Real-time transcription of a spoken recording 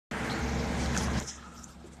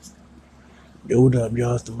Yo, what up,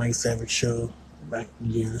 y'all? It's the Mike Savage Show. Back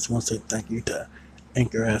again. I just want to say thank you to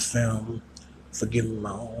Anchor FM for giving me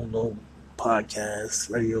my own little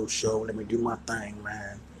podcast, radio show. Let me do my thing,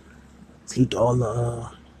 man. Salute to all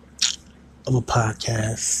the other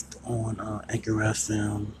podcasts on Anchor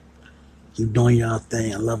FM. Keep doing y'all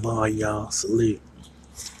thing. I love all y'all. Salute.